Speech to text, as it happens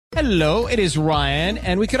Hello, it is Ryan,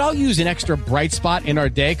 and we could all use an extra bright spot in our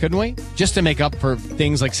day, couldn't we? Just to make up for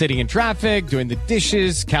things like sitting in traffic, doing the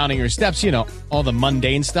dishes, counting your steps, you know, all the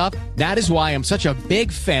mundane stuff. That is why I'm such a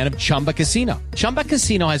big fan of Chumba Casino. Chumba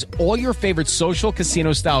Casino has all your favorite social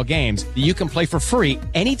casino-style games that you can play for free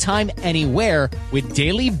anytime, anywhere with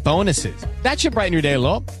daily bonuses. That should brighten your day a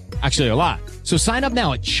little. Actually, a lot. So sign up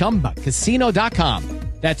now at ChumbaCasino.com.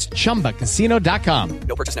 That's ChumbaCasino.com.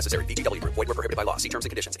 No purchase necessary. VGW Group. Void where prohibited by law. See terms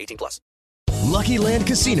and conditions. 18+. Lucky Land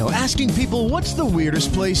Casino, asking people, what's the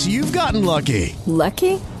weirdest place you've gotten lucky?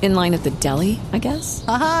 Lucky? In line at the deli, I guess?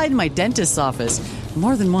 Aha, in my dentist's office.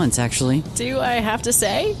 More than once, actually. Do I have to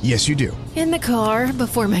say? Yes, you do. In the car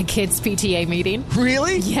before my kids' PTA meeting.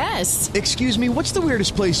 Really? Yes. Excuse me, what's the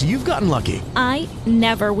weirdest place you've gotten lucky? I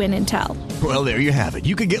never win and tell. Well, there you have it.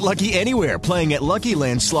 You can get lucky anywhere, playing at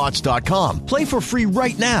LuckyLandSlots.com. Play for free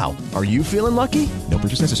right now. Are you feeling lucky? No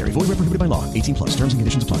purchase necessary. Void where prohibited by law. 18+. Terms and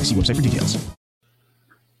conditions apply. See website for details.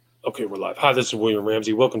 Okay, we're live. Hi, this is William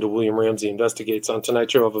Ramsey. Welcome to William Ramsey Investigates. On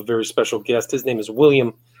tonight's show, I have a very special guest. His name is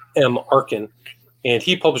William M. Arkin, and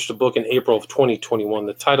he published a book in April of 2021.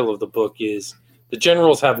 The title of the book is The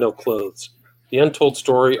Generals Have No Clothes, The Untold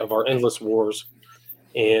Story of Our Endless Wars.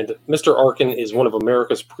 And Mr. Arkin is one of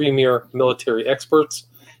America's premier military experts.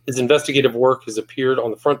 His investigative work has appeared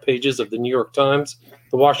on the front pages of the New York Times,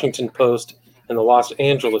 the Washington Post, and the Los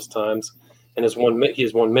Angeles Times, and he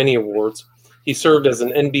has won many awards. He served as an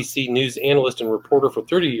NBC News analyst and reporter for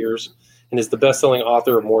 30 years and is the best-selling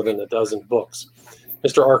author of more than a dozen books.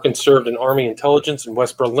 Mr. Arkin served in Army intelligence in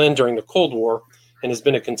West Berlin during the Cold War and has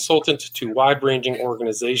been a consultant to wide-ranging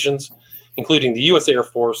organizations, including the U.S. Air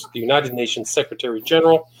Force, the United Nations Secretary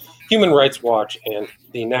General, Human Rights Watch, and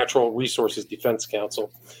the Natural Resources Defense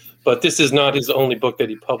Council. But this is not his only book that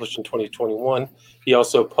he published in 2021. He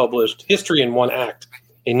also published History in One Act,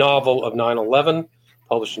 a novel of 9/11,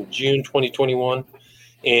 published in June 2021.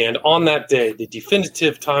 And on that day, the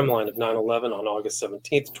definitive timeline of 9/11 on August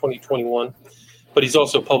 17th, 2021. But he's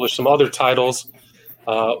also published some other titles.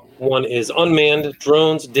 One is Unmanned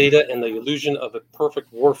Drones, Data, and the Illusion of a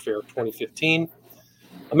Perfect Warfare, 2015.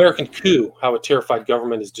 American Coup, How a Terrified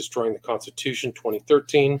Government is Destroying the Constitution,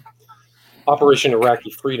 2013. Operation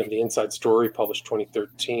Iraqi Freedom, The Inside Story, published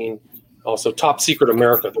 2013. Also Top Secret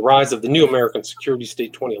America, The Rise of the New American Security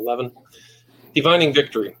State, 2011. Divining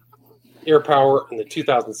Victory, Air Power in the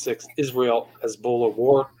 2006 Israel-Hezbollah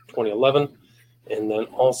War, 2011. And then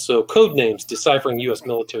also Codenames, Deciphering U.S.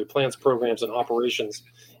 Military Plans, Programs, and Operations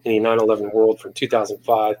in the 9/11 World from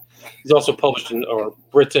 2005. He's also published or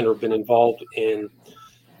written or been involved in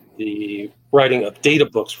the writing of data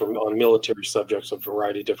books on military subjects, a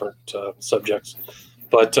variety of different subjects.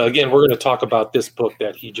 But again, we're going to talk about this book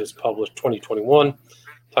that he just published, 2021.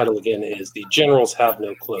 Title again is The Generals Have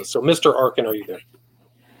No Clothes. So, Mr. Arkin, are you there?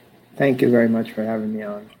 Thank you very much for having me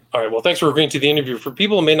on. All right. Well, thanks for agreeing to the interview. For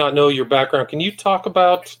people who may not know your background, can you talk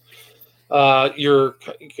about you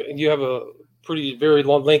have a very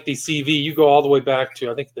long, lengthy CV. You go all the way back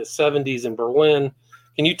to, I think, the 70s in Berlin.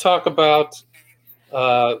 Can you talk about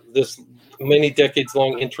this many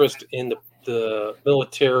decades-long interest in the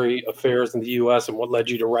military affairs in the U.S. and what led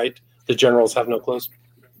you to write The Generals Have No Clothes?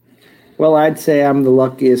 Well, I'd say I'm the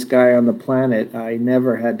luckiest guy on the planet. I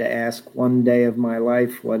never had to ask one day of my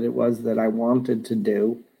life what it was that I wanted to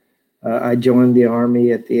do. I joined the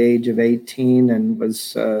Army at the age of 18 and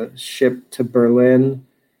was shipped to Berlin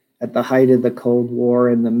at the height of the Cold War,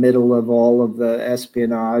 in the middle of all of the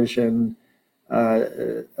espionage and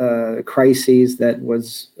crises that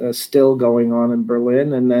was still going on in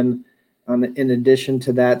Berlin. And then in addition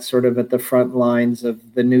to that, sort of at the front lines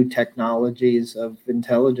of the new technologies of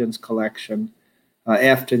intelligence collection.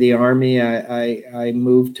 After the Army, I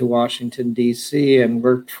moved to Washington, D.C. and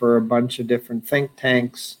worked for a bunch of different think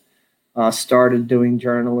tanks. Started doing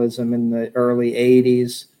journalism in the early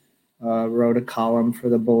 80s, wrote a column for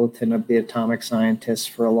the Bulletin of the Atomic Scientists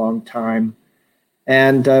for a long time,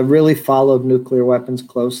 and really followed nuclear weapons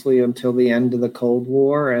closely until the end of the Cold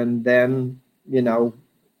War. And then,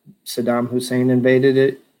 Saddam Hussein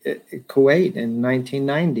invaded Kuwait in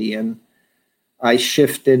 1990, and I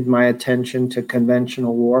shifted my attention to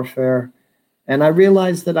conventional warfare. And I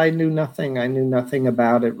realized that I knew nothing. I knew nothing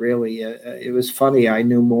about it, really. It was funny. I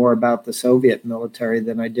knew more about the Soviet military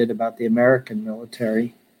than I did about the American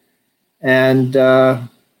military. And I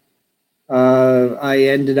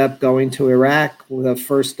ended up going to Iraq, the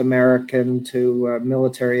first American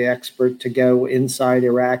military expert to go inside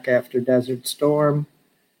Iraq after Desert Storm.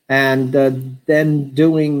 And then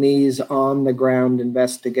doing these on-the-ground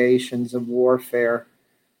investigations of warfare,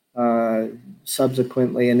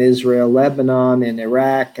 subsequently in Israel, Lebanon, in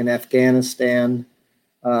Iraq, and Afghanistan,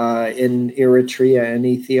 in Eritrea and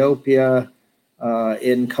Ethiopia,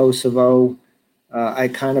 in Kosovo. I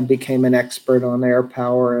kind of became an expert on air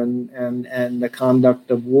power and the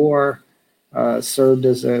conduct of war. Served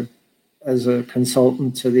as a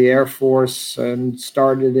consultant to the Air Force and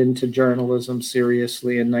started into journalism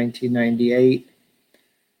seriously in 1998.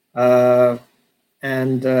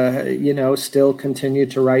 Still continue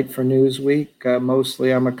to write for Newsweek.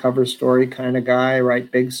 Mostly I'm a cover story kind of guy. I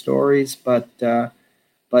write big stories, but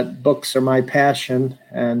books are my passion,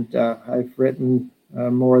 and I've written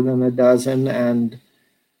more than a dozen, and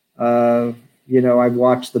I've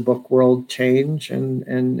watched the book world change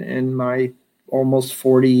in my almost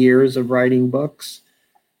 40 years of writing books.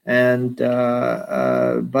 And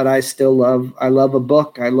but I still love a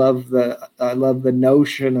book. I love the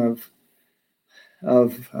notion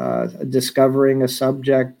of discovering a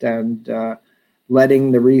subject and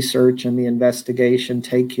letting the research and the investigation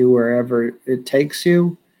take you wherever it takes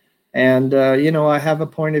you. And I have a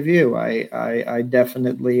point of view. I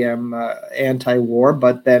definitely am anti-war,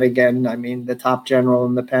 but then again, I mean, the top general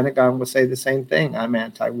in the Pentagon would say the same thing. I'm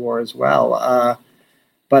anti-war as well.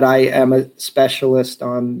 But I am a specialist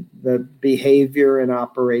on the behavior and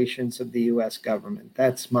operations of the U.S. government.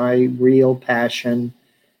 That's my real passion,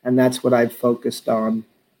 and that's what I've focused on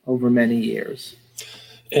over many years.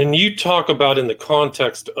 And you talk about, in the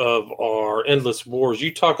context of our endless wars,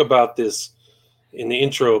 you talk about this in the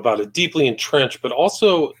intro about a deeply entrenched but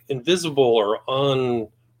also invisible or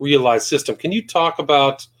unrealized system. Can you talk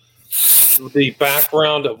about the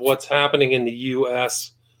background of what's happening in the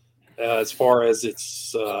U.S. As far as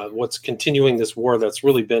it's what's continuing this war that's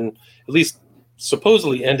really been at least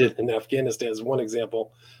supposedly ended in Afghanistan as one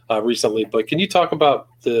example recently? But can you talk about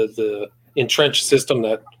the entrenched system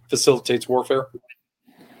that facilitates warfare?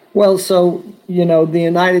 Well, so, the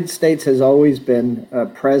United States has always been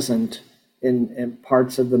present in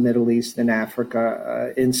parts of the Middle East and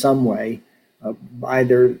Africa in some way,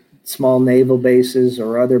 either small naval bases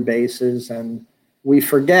or other bases. And we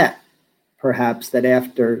forget, perhaps, that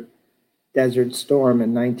after Desert Storm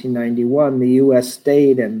in 1991, the U.S.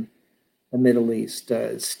 stayed in the Middle East,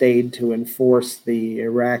 stayed to enforce the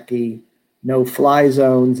Iraqi no-fly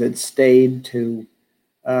zones. It stayed to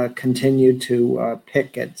continue to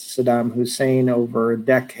picket Saddam Hussein over a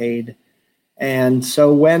decade. And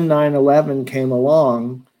so when 9/11 came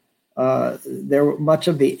along, much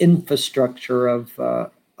of the infrastructure of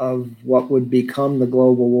what would become the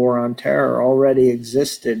global war on terror already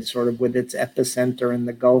existed, sort of with its epicenter in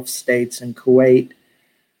the Gulf states and Kuwait,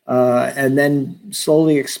 and then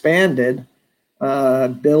slowly expanded,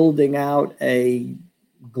 building out a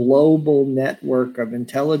global network of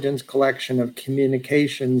intelligence collection, of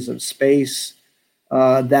communications, of space.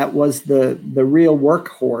 That was the real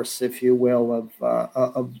workhorse, if you will,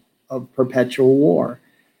 of perpetual war,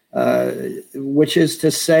 which is to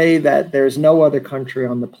say that there's no other country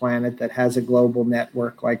on the planet that has a global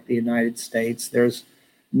network like the United States. There's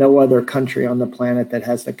no other country on the planet that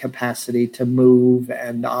has the capacity to move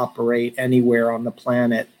and operate anywhere on the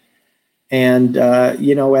planet. And,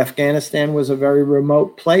 Afghanistan was a very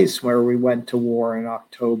remote place where we went to war in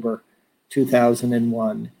October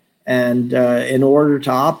 2001. And in order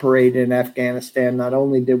to operate in Afghanistan, not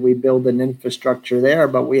only did we build an infrastructure there,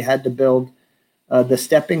 but we had to build the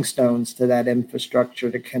stepping stones to that infrastructure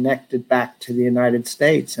to connect it back to the United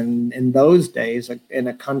States. And in those days, in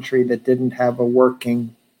a country that didn't have a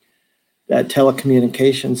working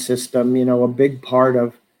telecommunication system, a big part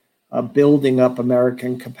of building up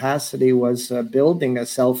American capacity was building a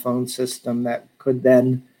cell phone system that could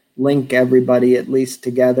then link everybody at least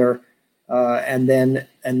together. And then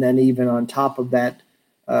even on top of that,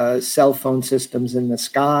 cell phone systems in the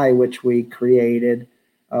sky, which we created,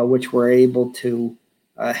 which were able to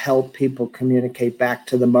help people communicate back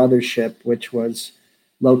to the mothership, which was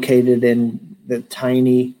located in the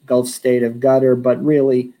tiny Gulf state of Qatar, but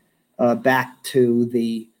really back to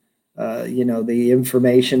the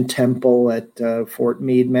information temple at Fort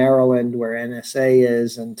Meade, Maryland, where NSA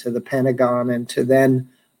is, and to the Pentagon, and to then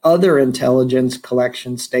other intelligence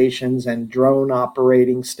collection stations and drone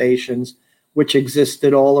operating stations, which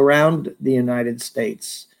existed all around the United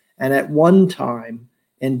States. And at one time,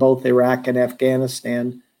 in both Iraq and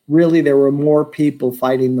Afghanistan, really there were more people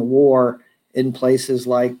fighting the war in places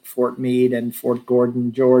like Fort Meade and Fort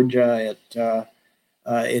Gordon, Georgia,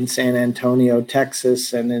 in San Antonio,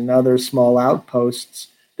 Texas, and in other small outposts.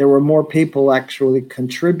 There were more people actually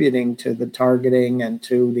contributing to the targeting and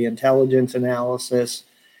to the intelligence analysis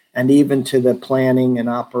and even to the planning and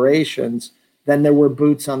operations than there were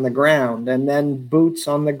boots on the ground. And then boots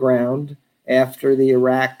on the ground after the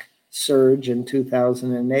Iraq surge in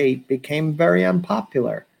 2008 became very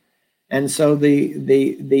unpopular. And so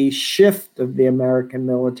the shift of the American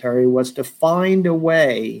military was to find a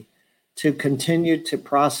way to continue to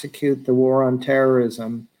prosecute the war on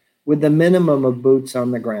terrorism with the minimum of boots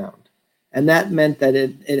on the ground. And that meant that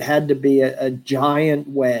it had to be a giant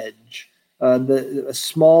wedge, a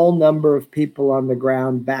small number of people on the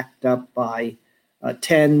ground backed up by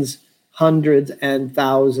tens, hundreds, and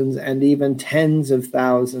thousands, and even tens of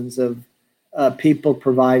thousands of people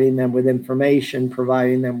providing them with information,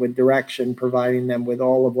 providing them with direction, providing them with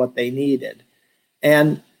all of what they needed.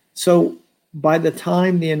 And so by the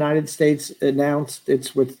time the United States announced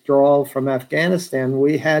its withdrawal from Afghanistan,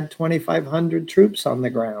 we had 2,500 troops on the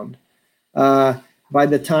ground. By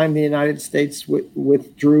the time the United States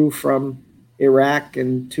withdrew from Iraq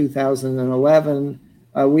in 2011,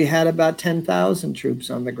 we had about 10,000 troops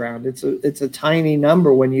on the ground. It's a tiny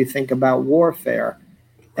number when you think about warfare,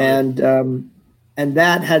 and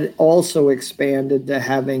that had also expanded to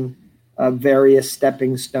having various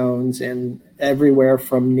stepping stones in everywhere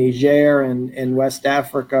from Niger and in West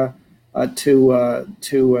Africa to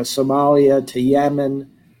Somalia, to Yemen,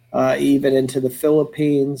 even into the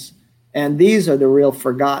Philippines. And these are the real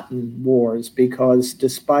forgotten wars, because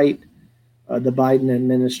despite the Biden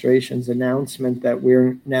administration's announcement that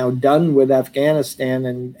we're now done with Afghanistan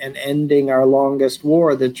and ending our longest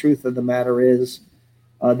war, the truth of the matter is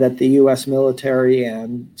that the U.S. military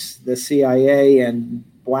and the CIA and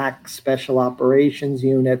black special operations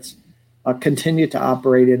units continue to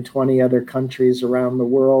operate in 20 other countries around the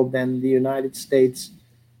world, and the United States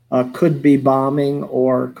could be bombing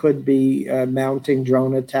or could be mounting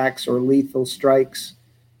drone attacks or lethal strikes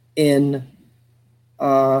in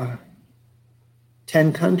 10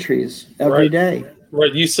 countries every day.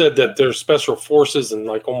 Right. You said that there's special forces in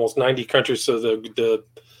like almost 90 countries. So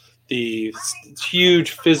the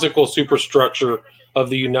huge physical superstructure of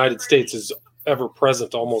the United States is ever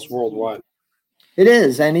present almost worldwide. It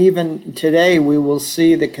is. And even today, we will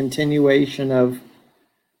see the continuation of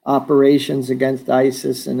operations against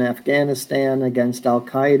ISIS in Afghanistan, against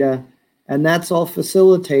Al-Qaeda, and that's all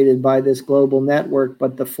facilitated by this global network.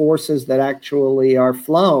 But the forces that actually are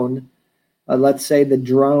flown, let's say the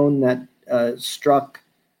drone that struck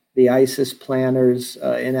the ISIS planners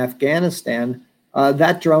in Afghanistan,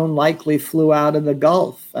 that drone likely flew out of the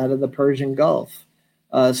Gulf, out of the Persian Gulf.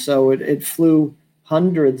 So it flew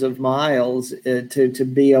hundreds of miles to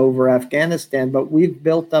be over Afghanistan, but we've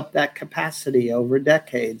built up that capacity over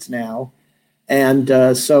decades now.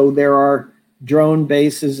 And so there are drone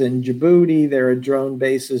bases in Djibouti, there are drone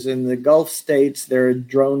bases in the Gulf states, there are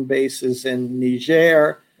drone bases in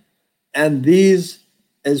Niger, and these,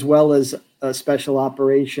 as well as special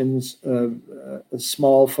operations,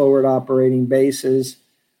 small forward operating bases,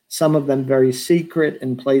 some of them very secret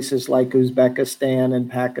in places like Uzbekistan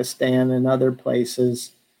and Pakistan and other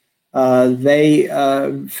places. They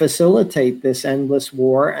facilitate this endless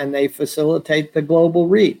war, and they facilitate the global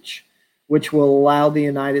reach, which will allow the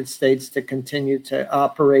United States to continue to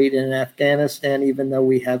operate in Afghanistan, even though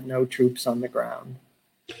we have no troops on the ground.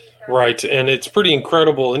 Right. And it's pretty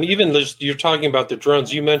incredible. And even you're talking about the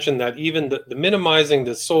drones. You mentioned that even the minimizing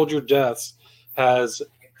the soldier deaths has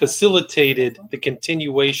facilitated the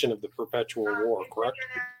continuation of the perpetual war, correct?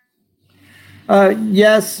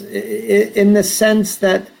 Yes, in the sense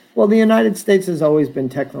that, well, the United States has always been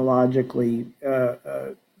technologically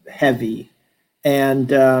heavy, and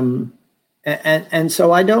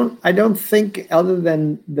so I don't think, other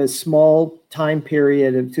than the small time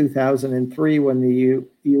period of 2003 when the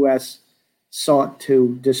U.S. sought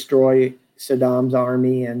to destroy Saddam's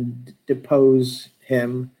army and depose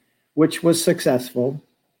him, which was successful.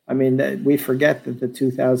 I mean, we forget that the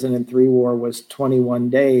 2003 war was 21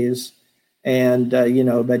 days, and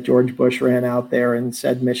that George Bush ran out there and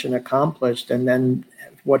said mission accomplished, and then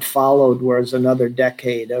what followed was another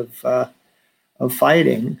decade of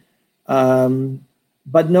fighting.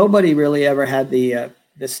 But nobody really ever had the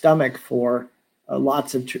stomach for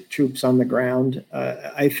lots of troops on the ground.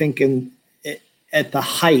 I think at the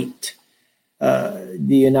height, the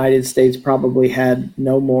United States probably had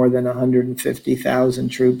no more than 150,000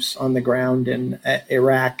 troops on the ground in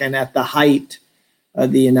Iraq, and at the height,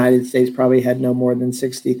 the United States probably had no more than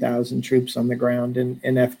 60,000 troops on the ground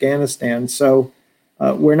in Afghanistan. So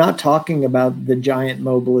we're not talking about the giant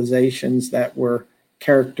mobilizations that were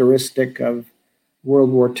characteristic of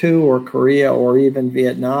World War II or Korea or even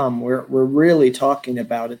Vietnam. We're really talking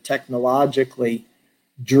about a technologically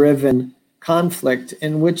driven conflict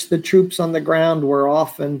in which the troops on the ground were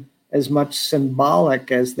often as much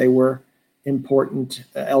symbolic as they were important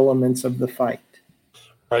elements of the fight.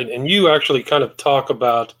 Right. And you actually kind of talk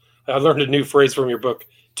about, I learned a new phrase from your book,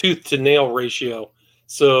 tooth to nail ratio.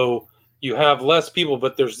 So you have less people,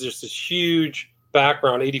 but there's just this huge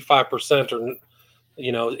background, 85% or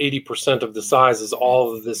 80% of the size is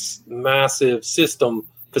all of this massive system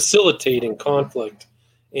facilitating conflict.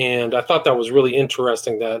 And I thought that was really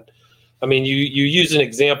interesting that, I mean, you use an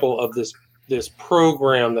example of this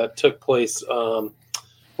program that took place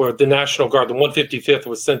where the National Guard, the 155th,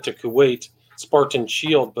 was sent to Kuwait, Spartan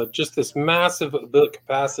Shield, but just this massive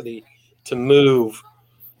capacity to move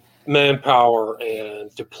manpower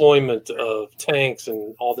and deployment of tanks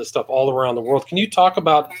and all this stuff all around the world. Can you talk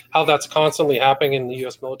about how that's constantly happening in the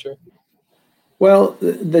U.S. military? Well,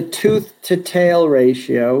 the tooth to tail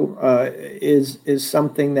ratio is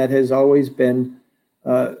something that has always been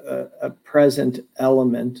a present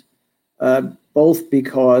element, both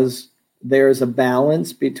because there's a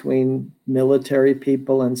balance between military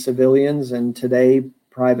people and civilians, and today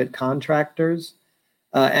private contractors,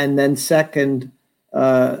 and then second,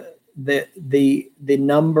 the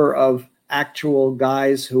number of actual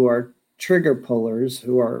guys who are trigger pullers,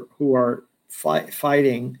 who are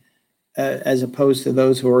fighting, as opposed to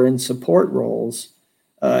those who are in support roles,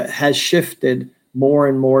 has shifted more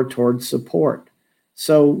and more towards support.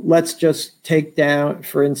 So let's just take down,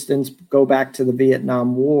 for instance, go back to the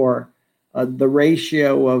Vietnam War. The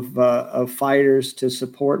ratio of fighters to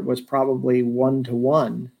support was probably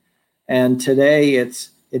 1-to-1, and today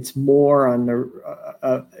it's more on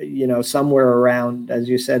the somewhere around, as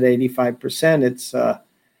you said, 85%.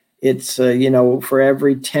 It's for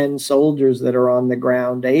every 10 soldiers that are on the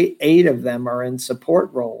ground, eight of them are in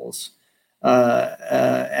support roles,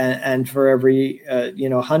 and for every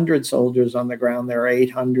 100 soldiers on the ground, there are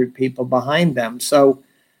 800 people behind them. So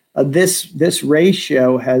this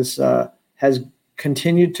ratio has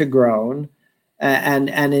continued to grow, and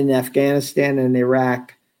in Afghanistan and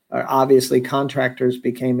Iraq, obviously contractors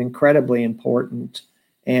became incredibly important,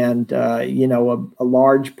 and a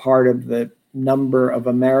large part of the number of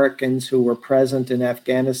Americans who were present in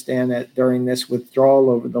Afghanistan during this withdrawal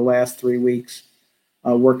over the last 3 weeks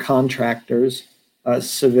were contractors,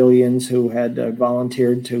 civilians who had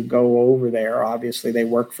volunteered to go over there. Obviously, they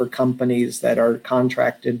work for companies that are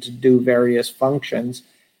contracted to do various functions,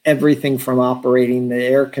 everything from operating the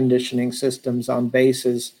air conditioning systems on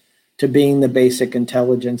bases to being the basic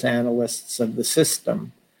intelligence analysts of the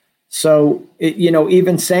system. So,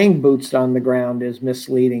 even saying boots on the ground is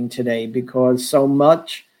misleading today, because so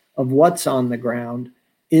much of what's on the ground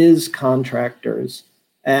is contractors,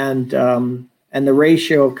 and the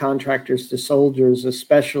ratio of contractors to soldiers,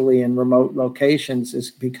 especially in remote locations,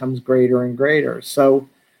 becomes greater and greater. So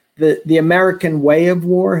the American way of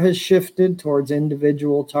war has shifted towards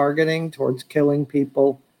individual targeting, towards killing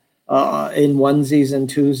people in onesies and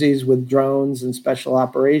twosies with drones and special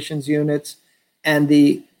operations units, and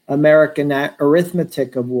the American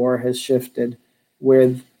arithmetic of war has shifted,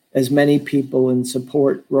 with as many people in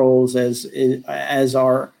support roles as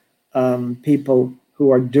are people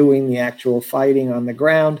who are doing the actual fighting on the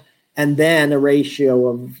ground, and then a ratio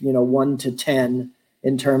of 1 to 10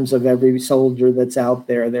 in terms of every soldier that's out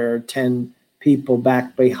there. There are 10 people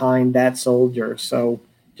back behind that soldier. So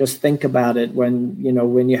just think about it. When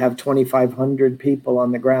you have 2,500 people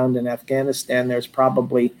on the ground in Afghanistan, there's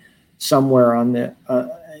probably somewhere in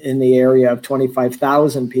the area of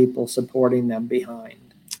 25,000 people supporting them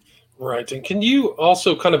behind. Right. And can you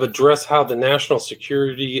also kind of address how the national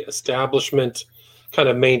security establishment kind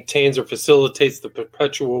of maintains or facilitates the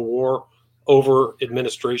perpetual war over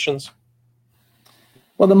administrations?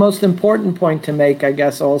 Well, the most important point to make, I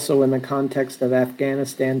guess, also in the context of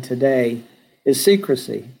Afghanistan today, is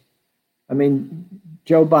secrecy. I mean,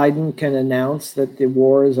 Joe Biden can announce that the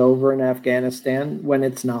war is over in Afghanistan when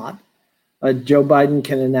it's not. Joe Biden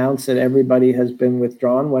can announce that everybody has been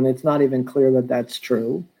withdrawn when it's not even clear that that's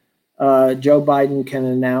true. Joe Biden can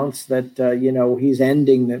announce that he's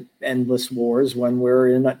ending the endless wars when we're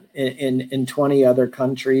in 20 other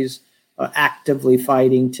countries actively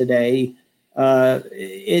fighting today.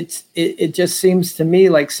 It just seems to me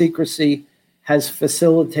like secrecy has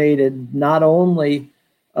facilitated not only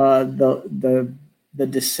the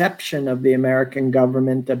deception of the American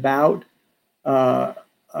government about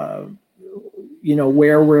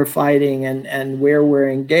where we're fighting and where we're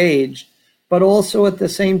engaged, but also at the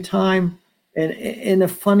same time, in a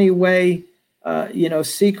funny way,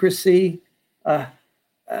 secrecy,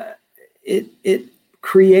 it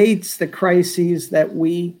creates the crises that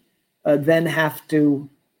we then have to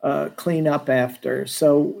clean up after.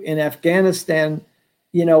 So in Afghanistan,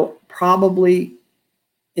 probably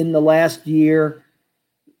in the last year,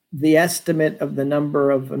 the estimate of the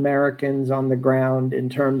number of Americans on the ground in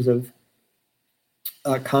terms of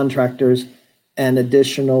contractors, and in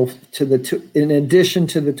addition to the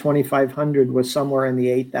 2,500 was somewhere in the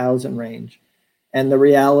 8,000 range. And the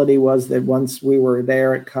reality was that once we were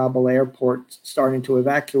there at Kabul airport starting to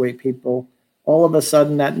evacuate people, all of a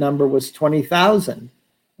sudden that number was 20,000.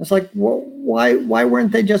 It's like, well, why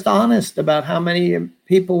weren't they just honest about how many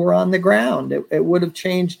people were on the ground? It would have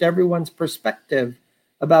changed everyone's perspective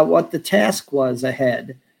about what the task was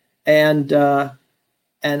ahead. And I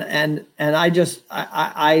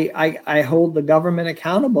hold the government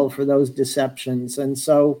accountable for those deceptions. And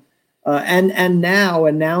so, and now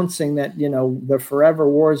announcing that, the forever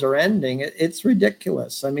wars are ending, it's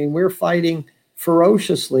ridiculous. I mean, we're fighting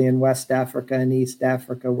ferociously in West Africa and East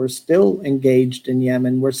Africa. We're still engaged in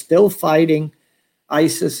Yemen. We're still fighting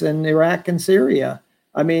ISIS in Iraq and Syria.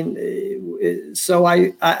 I mean, so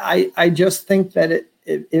I just think that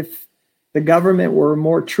if the government were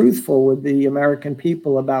more truthful with the American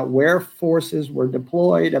people about where forces were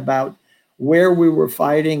deployed, about where we were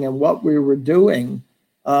fighting and what we were doing,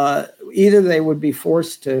 either they would be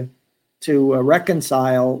forced to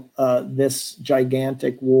reconcile this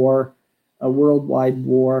gigantic war, a worldwide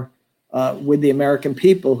war, with the American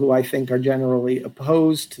people, who I think are generally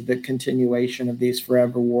opposed to the continuation of these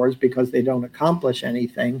forever wars because they don't accomplish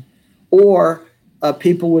anything, or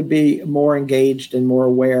people would be more engaged and more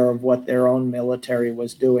aware of what their own military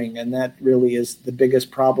was doing. And that really is the biggest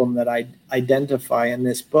problem that I identify in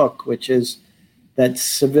this book, which is that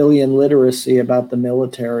civilian literacy about the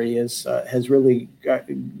military has really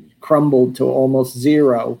crumbled to almost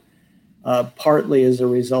zero. Partly as a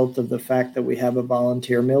result of the fact that we have a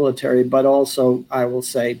volunteer military, but also, I will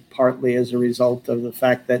say, partly as a result of the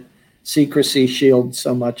fact that secrecy shields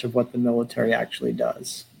so much of what the military actually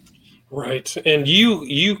does. Right. And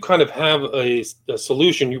you kind of have a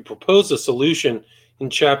solution. You propose a solution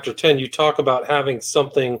in chapter 10. You talk about having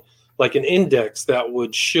something like an index that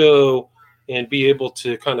would show and be able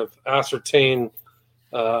to kind of ascertain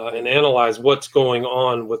and analyze what's going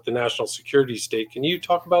on with the national security state. Can you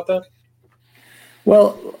talk about that?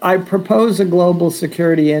 Well, I propose a global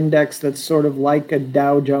security index that's sort of like a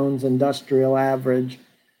Dow Jones Industrial Average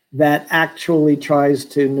that actually tries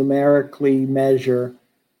to numerically measure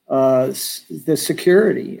the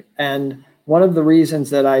security. And one of the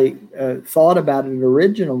reasons that I thought about it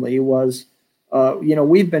originally was,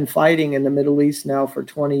 we've been fighting in the Middle East now for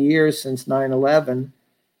 20 years, since 9/11.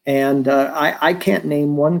 And I can't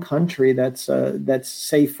name one country that's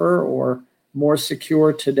safer or more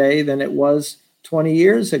secure today than it was 20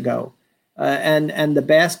 years ago. And the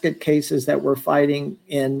basket cases that we're fighting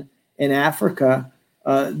in Africa,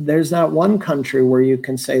 there's not one country where you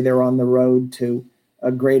can say they're on the road to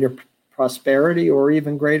a greater prosperity or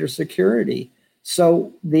even greater security.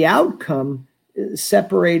 So the outcome is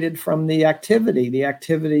separated from the activity. The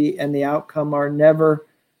activity and the outcome are never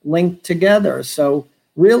linked together. So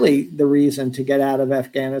really the reason to get out of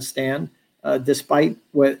Afghanistan, despite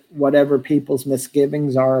whatever people's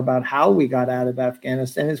misgivings are about how we got out of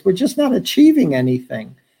Afghanistan, is we're just not achieving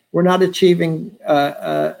anything. We're not achieving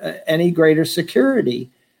any greater security.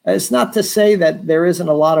 It's not to say that there isn't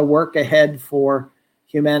a lot of work ahead for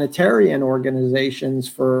humanitarian organizations,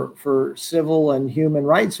 for civil and human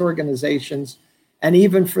rights organizations, and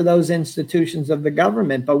even for those institutions of the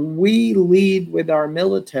government. But we lead with our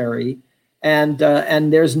military, and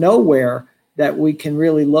there's nowhere that we can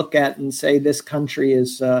really look at and say this country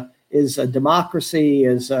is a democracy,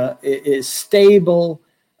 is stable.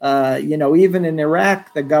 Even in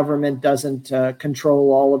Iraq, the government doesn't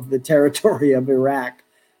control all of the territory of Iraq.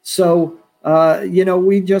 So,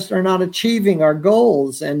 we just are not achieving our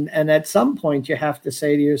goals. And at some point you have to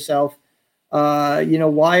say to yourself,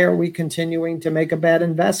 why are we continuing to make a bad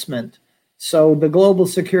investment? So the Global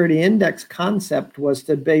Security Index concept was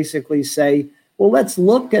to basically say, well, let's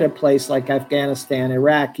look at a place like Afghanistan,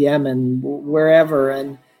 Iraq, Yemen, wherever,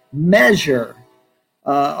 and measure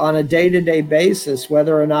on a day-to-day basis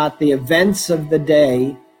whether or not the events of the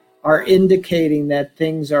day are indicating that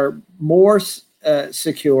things are more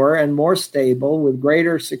secure and more stable with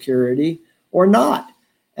greater security or not.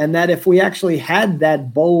 And that if we actually had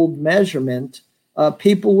that bold measurement,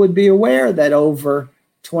 people would be aware that over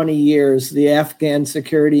 20 years, the Afghan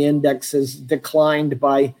Security Index has declined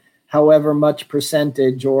by however much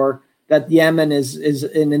percentage, or that Yemen is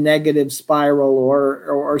in a negative spiral,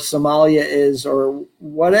 or Somalia is, or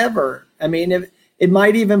whatever. I mean, it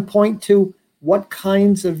might even point to what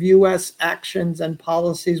kinds of U.S. actions and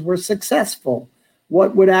policies were successful,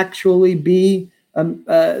 what would actually be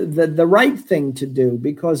the right thing to do,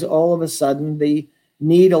 because all of a sudden the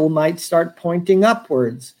needle might start pointing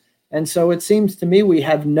upwards. And so it seems to me we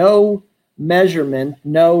have no measurement,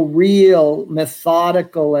 no real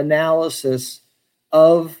methodical analysis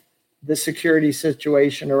of the security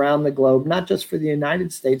situation around the globe, not just for the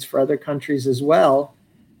United States, for other countries as well.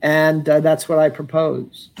 And that's what I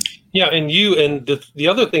propose. Yeah, and the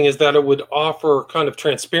other thing is that it would offer kind of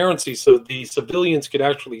transparency, so the civilians could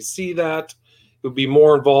actually see that. It would be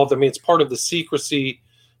more involved. I mean, it's part of the secrecy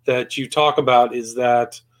that you talk about, is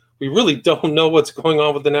that we really don't know what's going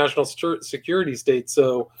on with the national security state.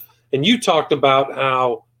 So, and you talked about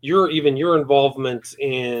how your involvement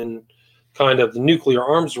in kind of the nuclear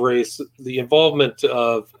arms race, the involvement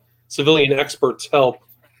of civilian experts help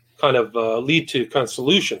kind of lead to kind of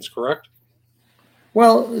solutions, correct?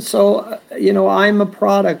 Well, so, I'm a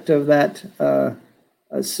product of that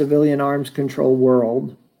civilian arms control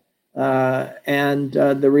world. And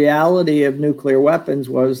the reality of nuclear weapons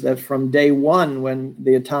was that from day one, when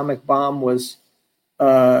the atomic bomb was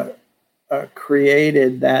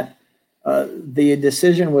created, that the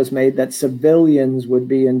decision was made that civilians would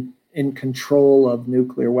be in control of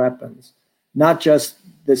nuclear weapons, not just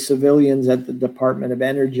the civilians at the Department of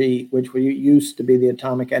Energy, which used to be the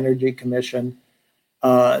Atomic Energy Commission,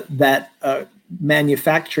 that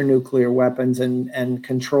manufacture nuclear weapons and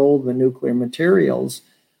control the nuclear materials,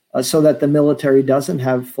 so that the military doesn't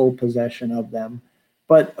have full possession of them.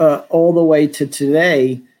 But all the way to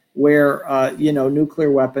today, where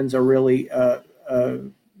nuclear weapons are really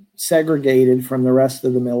segregated from the rest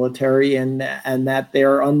of the military, and that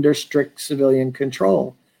they're under strict civilian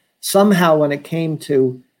control. Somehow, when it came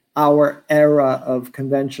to our era of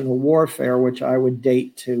conventional warfare, which I would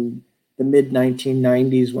date to the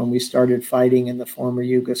mid-1990s when we started fighting in the former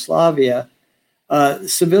Yugoslavia,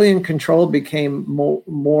 civilian control became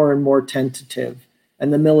more and more tentative,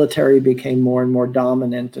 and the military became more and more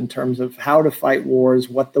dominant in terms of how to fight wars,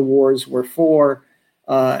 what the wars were for,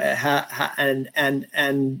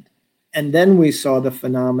 and then we saw the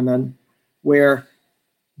phenomenon where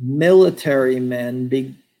military men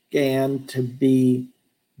began to be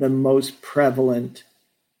the most prevalent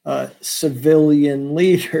civilian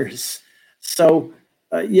leaders. So,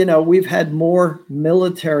 we've had more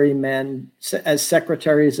military men as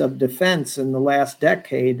secretaries of defense in the last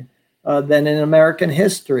decade than in American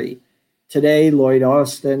history. Today, Lloyd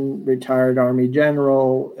Austin, retired Army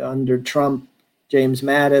general. Under Trump, James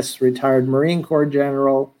Mattis, retired Marine Corps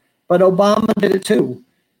general. But Obama did it too.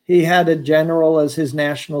 He had a general as his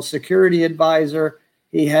national security advisor.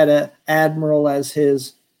 He had an admiral as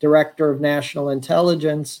his director of national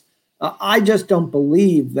intelligence. I just don't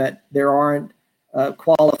believe that there aren't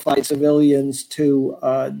qualified civilians to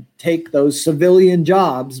take those civilian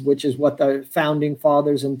jobs, which is what the founding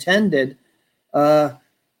fathers intended.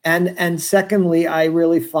 And secondly, I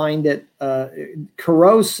really find it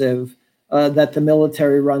corrosive that the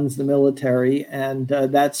military runs the military, and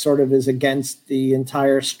that sort of is against the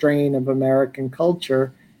entire strain of American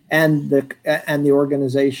culture and the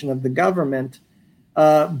organization of the government.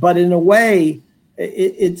 But in a way,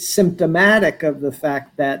 it's symptomatic of the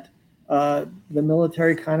fact that the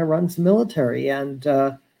military kind of runs the military, and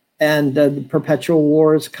the perpetual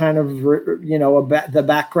war is kind of the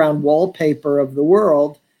background wallpaper of the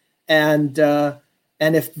world, and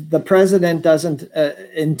if the president doesn't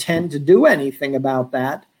intend to do anything about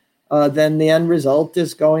that, then the end result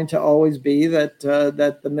is going to always be that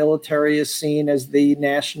the military is seen as the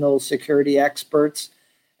national security experts,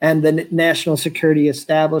 and the national security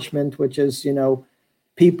establishment, which is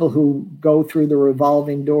people who go through the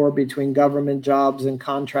revolving door between government jobs and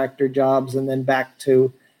contractor jobs, and then back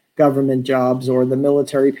to government jobs, or the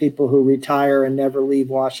military people who retire and never leave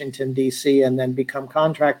Washington, D.C., and then become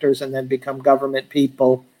contractors and then become government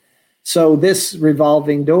people. So this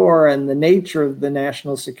revolving door and the nature of the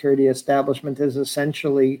national security establishment has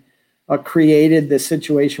essentially created the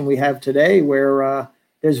situation we have today, where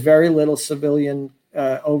there's very little civilian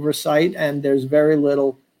oversight, and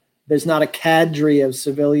there's not a cadre of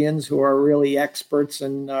civilians who are really experts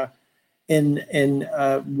in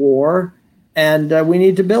war. And we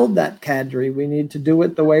need to build that cadre. We need to do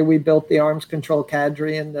it the way we built the arms control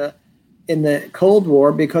cadre in the Cold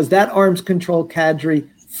War, because that arms control cadre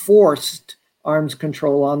forced arms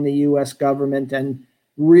control on the U.S. government and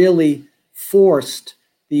really forced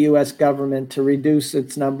the U.S. government to reduce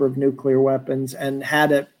its number of nuclear weapons, and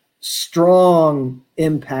had a strong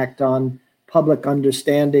impact on public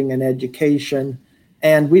understanding and education.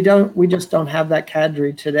 And we just don't have that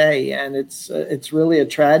cadre today, and it's really a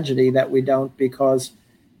tragedy that we don't, because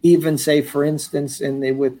even, say, for instance, in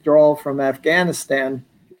the withdrawal from Afghanistan,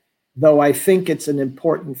 though I think it's an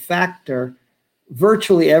important factor,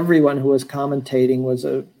 virtually everyone who was commentating was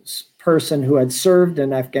a person who had served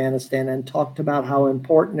in Afghanistan and talked about how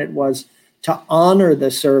important it was to honor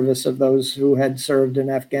the service of those who had served in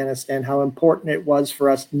Afghanistan, how important it was for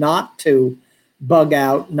us not to bug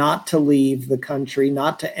out, not to leave the country,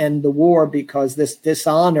 not to end the war, because this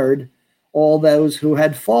dishonored all those who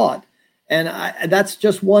had fought. And that's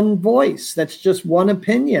just one voice. That's just one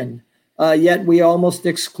opinion. Yet we almost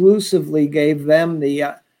exclusively gave them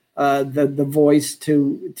the voice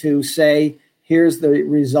to say, here's the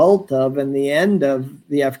result of and the end of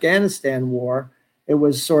the Afghanistan war. It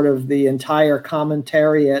was sort of the entire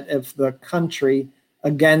commentariat of the country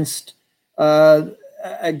against the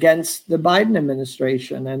Biden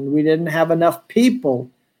administration. And we didn't have enough people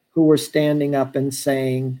who were standing up and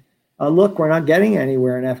saying, look, we're not getting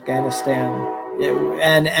anywhere in Afghanistan.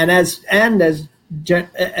 And as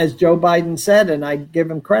Joe Biden said, and I give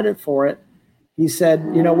him credit for it, he said,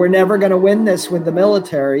 we're never going to win this with the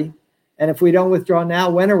military. And if we don't withdraw now,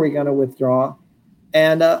 when are we going to withdraw?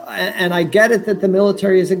 And I get it that the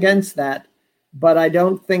military is against that, but I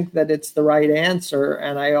don't think that it's the right answer.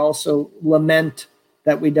 And I also lament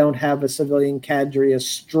that we don't have a civilian cadre, a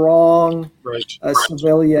strong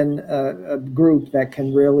civilian group that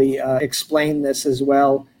can really explain this as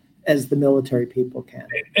well as the military people can.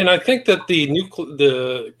 And I think that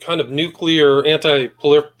the kind of nuclear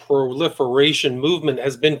anti-proliferation movement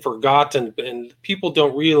has been forgotten, and people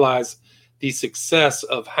don't realize the success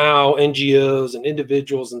of how NGOs and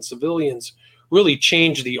individuals and civilians really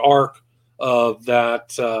changed the arc of that,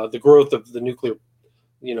 the growth of the nuclear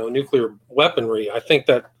weaponry. I think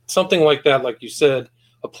that something like that, like you said,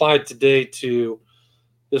 applied today to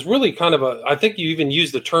is really kind of I think you even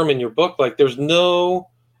used the term in your book, like there's no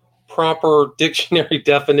proper dictionary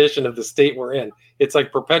definition of the state we're in. It's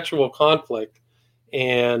like perpetual conflict.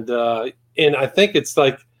 And I think it's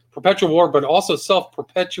like perpetual war, but also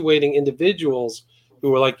self-perpetuating individuals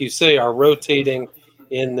who are, like you say, are rotating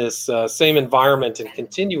in this same environment and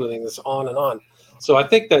continuing this on and on. So I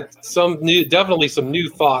think that definitely some new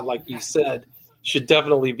thought, like you said, should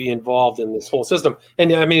definitely be involved in this whole system.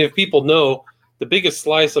 And I mean, if people know, the biggest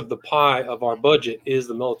slice of the pie of our budget is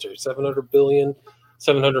the military. 700 billion,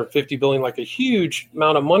 750 billion, like a huge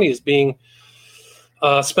amount of money is being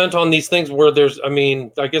spent on these things where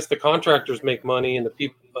I guess the contractors make money and the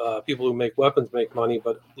people who make weapons make money.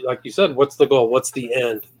 But like you said, what's the goal? What's the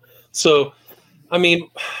end? So, I mean,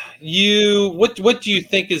 what do you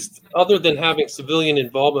think is, other than having civilian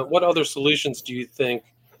involvement, what other solutions do you think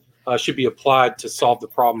should be applied to solve the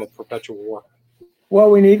problem of perpetual war? Well,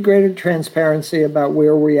 we need greater transparency about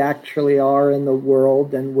where we actually are in the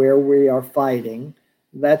world and where we are fighting.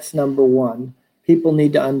 That's number one. People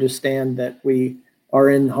need to understand that we are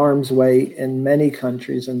in harm's way in many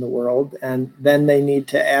countries in the world, and then they need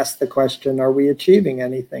to ask the question, are we achieving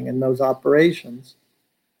anything in those operations?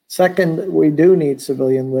 Second, we do need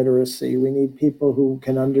civilian literacy. We need people who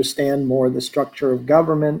can understand more the structure of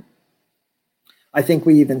government. I think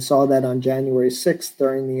we even saw that on January 6th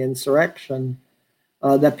during the insurrection,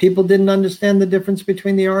 that people didn't understand the difference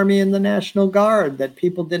between the Army and the National Guard, that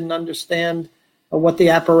people didn't understand what the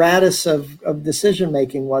apparatus of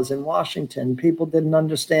decision-making was in Washington. People didn't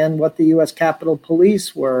understand what the U.S. Capitol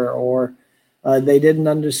Police were, or they didn't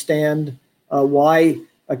understand why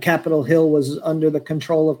Capitol Hill was under the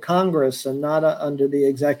control of Congress and not under the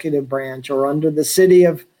executive branch, or under the city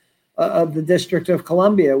of the District of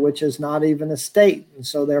Columbia, which is not even a state. And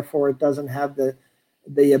so therefore it doesn't have the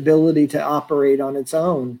ability to operate on its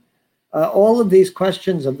own. All of these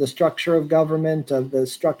questions of the structure of government, of the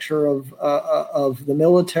structure of the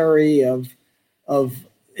military, of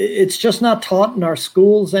it's just not taught in our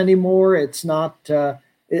schools anymore. It's not.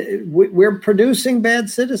 We're producing bad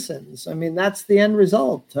citizens. I mean, that's the end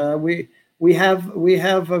result. We have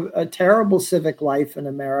a terrible civic life in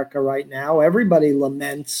America right now. Everybody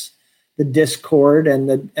laments the discord and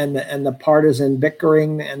the partisan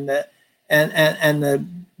bickering and the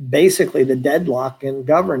basically the deadlock in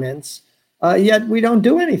governance, yet we don't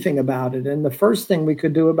do anything about it. And the first thing we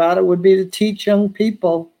could do about it would be to teach young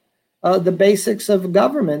people the basics of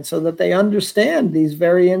government so that they understand these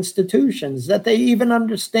very institutions, that they even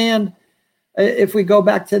understand, if we go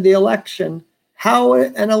back to the election, how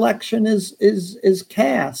an election is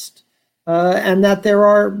cast, and that there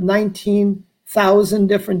are 19,000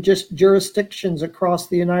 different jurisdictions across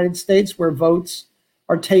the United States where votes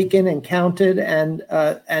are taken and counted, and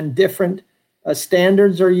different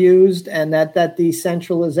standards are used, and that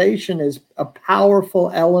decentralization is a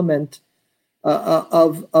powerful element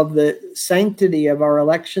of the sanctity of our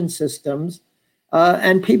election systems,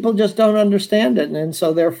 and people just don't understand it, and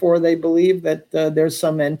so therefore they believe that there's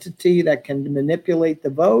some entity that can manipulate the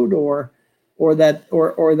vote, or that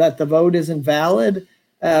the vote isn't valid.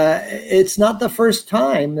 It's not the first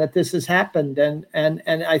time that this has happened, and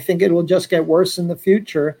I think it will just get worse in the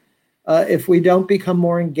future if we don't become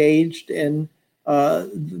more engaged in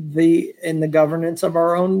the governance of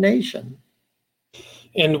our own nation.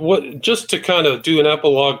 And what, just to kind of do an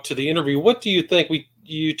epilogue to the interview, what do you think?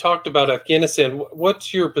 You talked about Afghanistan.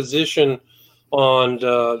 What's your position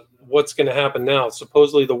on what's going to happen now?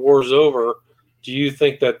 Supposedly the war's over. Do you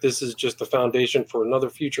think that this is just the foundation for another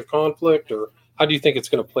future conflict, or how do you think it's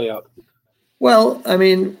going to play out? Well, I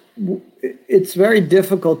mean, it's very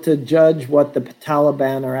difficult to judge what the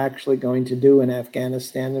Taliban are actually going to do in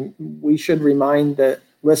Afghanistan. And we should remind the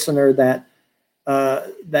listener that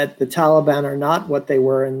the Taliban are not what they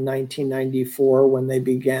were in 1994 when they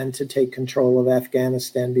began to take control of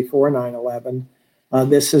Afghanistan before 9/11.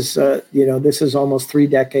 This is almost 3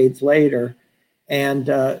 decades later, and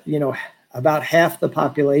about half the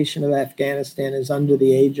population of Afghanistan is under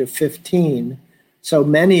the age of 15. So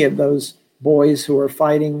many of those boys who are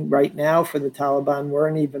fighting right now for the Taliban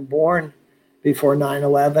weren't even born before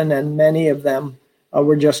 9/11, and many of them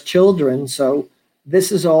were just children. So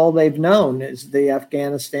this is all they've known, is the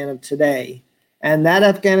Afghanistan of today. And that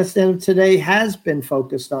Afghanistan of today has been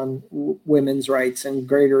focused on women's rights and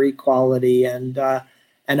greater equality, and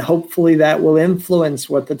hopefully that will influence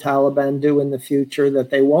what the Taliban do in the future,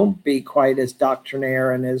 that they won't be quite as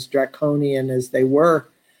doctrinaire and as draconian as they were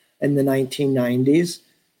in the 1990s.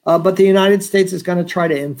 But the United States is going to try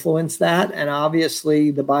to influence that. And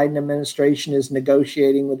obviously the Biden administration is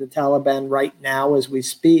negotiating with the Taliban right now as we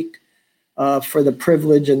speak for the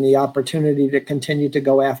privilege and the opportunity to continue to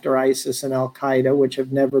go after ISIS and Al-Qaeda, which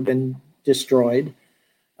have never been destroyed.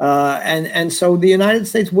 And so the United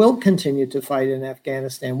States will continue to fight in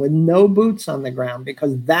Afghanistan with no boots on the ground,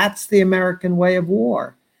 because that's the American way of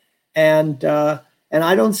war. And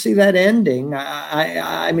I don't see that ending.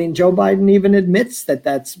 I mean, Joe Biden even admits that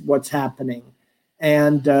that's what's happening.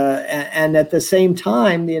 And at the same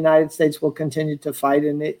time, the United States will continue to fight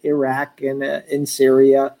in Iraq, in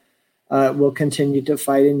Syria, will continue to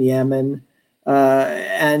fight in Yemen,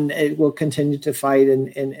 and it will continue to fight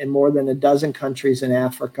in more than a dozen countries in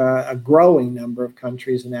Africa, a growing number of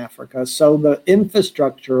countries in Africa. So the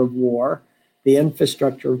infrastructure of war, the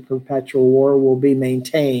infrastructure of perpetual war, will be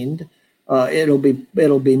maintained. It'll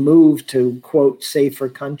be moved to, quote, safer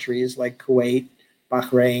countries like Kuwait,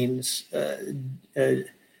 Bahrain, the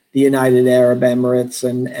United Arab Emirates,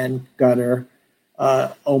 and Qatar,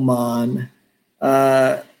 Oman.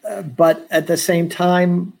 But at the same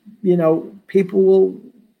time, people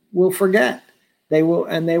will forget. They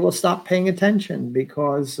will stop paying attention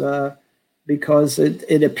because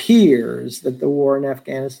it appears that the war in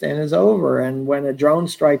Afghanistan is over. And when a drone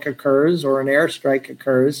strike occurs or an airstrike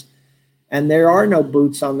occurs, and there are no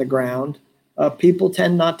boots on the ground, people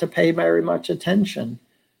tend not to pay very much attention.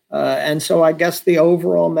 And so I guess the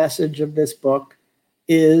overall message of this book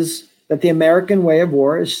is that the American way of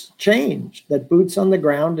war has changed, that boots on the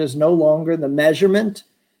ground is no longer the measurement,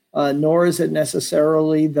 nor is it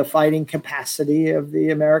necessarily the fighting capacity of the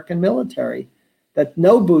American military, that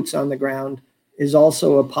no boots on the ground is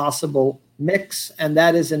also a possible mix. And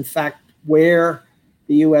that is, in fact, where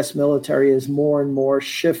the U.S. military is more and more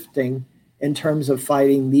shifting in terms of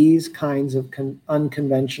fighting these kinds of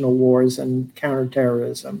unconventional wars and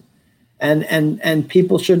counterterrorism. And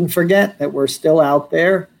people shouldn't forget that we're still out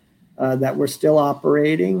there, that we're still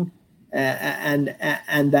operating, and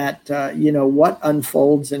that what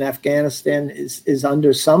unfolds in Afghanistan is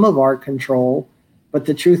under some of our control. But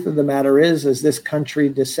the truth of the matter is, as this country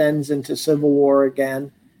descends into civil war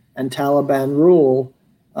again and Taliban rule,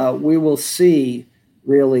 we will see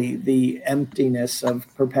really the emptiness of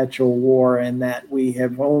perpetual war, and that we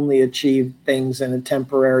have only achieved things in a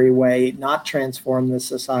temporary way, not transformed the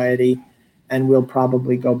society, and we'll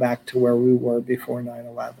probably go back to where we were before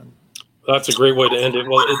 9/11. That's a great way to end it.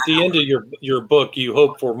 Well, at the end of your book, you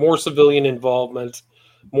hope for more civilian involvement,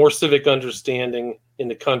 more civic understanding in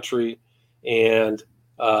the country, and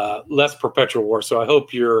less perpetual war. So I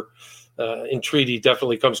hope your entreaty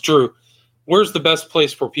definitely comes true. Where's the best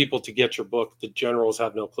place for people to get your book, The Generals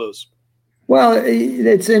Have No Clothes? Well,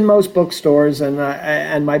 it's in most bookstores, and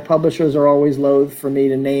my publishers are always loath for me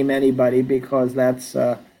to name anybody, because that's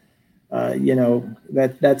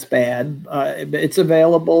that's bad. It's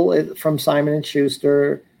available from Simon &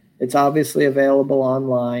 Schuster. It's obviously available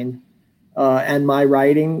online, and my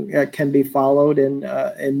writing can be followed in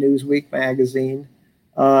Newsweek magazine,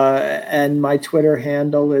 and my Twitter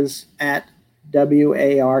handle is at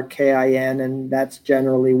WARKIN, and that's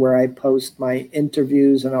generally where I post my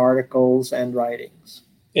interviews and articles and writings.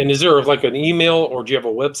 And is there like an email, or do you have a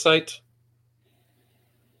website?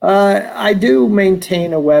 I do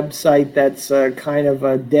maintain a website that's kind of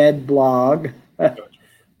a dead blog,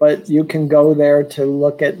 but you can go there to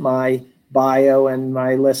look at my bio and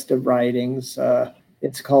my list of writings.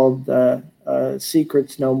 It's called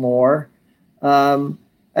Secrets No More.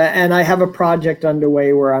 And I have a project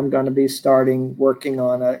underway where I'm going to be working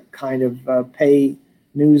on a kind of pay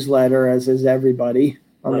newsletter, as is everybody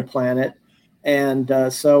on the planet. And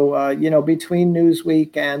so, between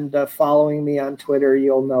Newsweek and following me on Twitter,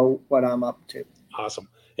 you'll know what I'm up to. Awesome.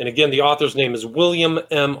 And again, the author's name is William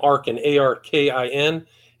M. Arkin, Arkin.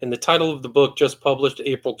 And the title of the book, just published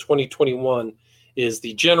April 2021, is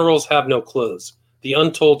The Generals Have No Clothes, The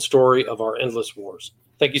Untold Story of Our Endless Wars.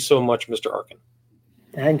 Thank you so much, Mr. Arkin.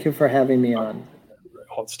 Thank you for having me on.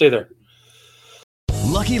 Stay there.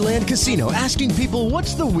 Lucky Land Casino, asking people,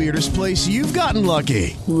 what's the weirdest place you've gotten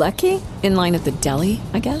lucky? Lucky? In line at the deli,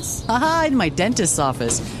 I guess? Aha, in my dentist's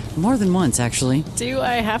office. More than once, actually. Do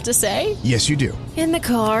I have to say? Yes, you do. In the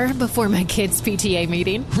car before my kids' PTA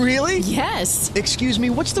meeting. Really? Yes. Excuse me,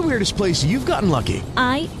 what's the weirdest place you've gotten lucky?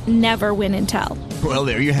 I never win and tell. Well,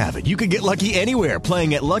 there you have it. You can get lucky anywhere,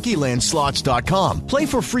 playing at LuckyLandSlots.com. Play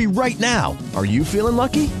for free right now. Are you feeling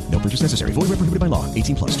lucky? No purchase necessary. Void where prohibited by law.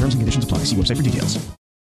 18+. Terms and conditions apply. See website for details.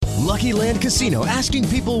 Lucky Land Casino, asking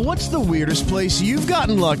people, what's the weirdest place you've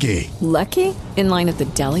gotten lucky? Lucky? In line at the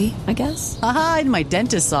deli, I guess? Aha, in my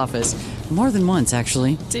dentist's office. More than once,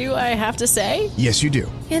 actually. Do I have to say? Yes, you do.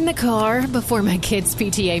 In the car before my kids'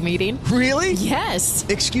 PTA meeting. Really? Yes.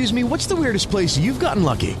 Excuse me, what's the weirdest place you've gotten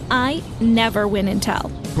lucky? I never win and tell.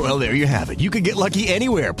 Well, there you have it. You can get lucky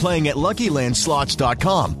anywhere, playing at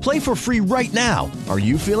LuckyLandSlots.com. Play for free right now. Are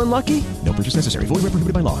you feeling lucky? No purchase necessary. Void where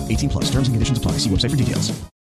prohibited by law. 18+. Terms and conditions apply. See website for details.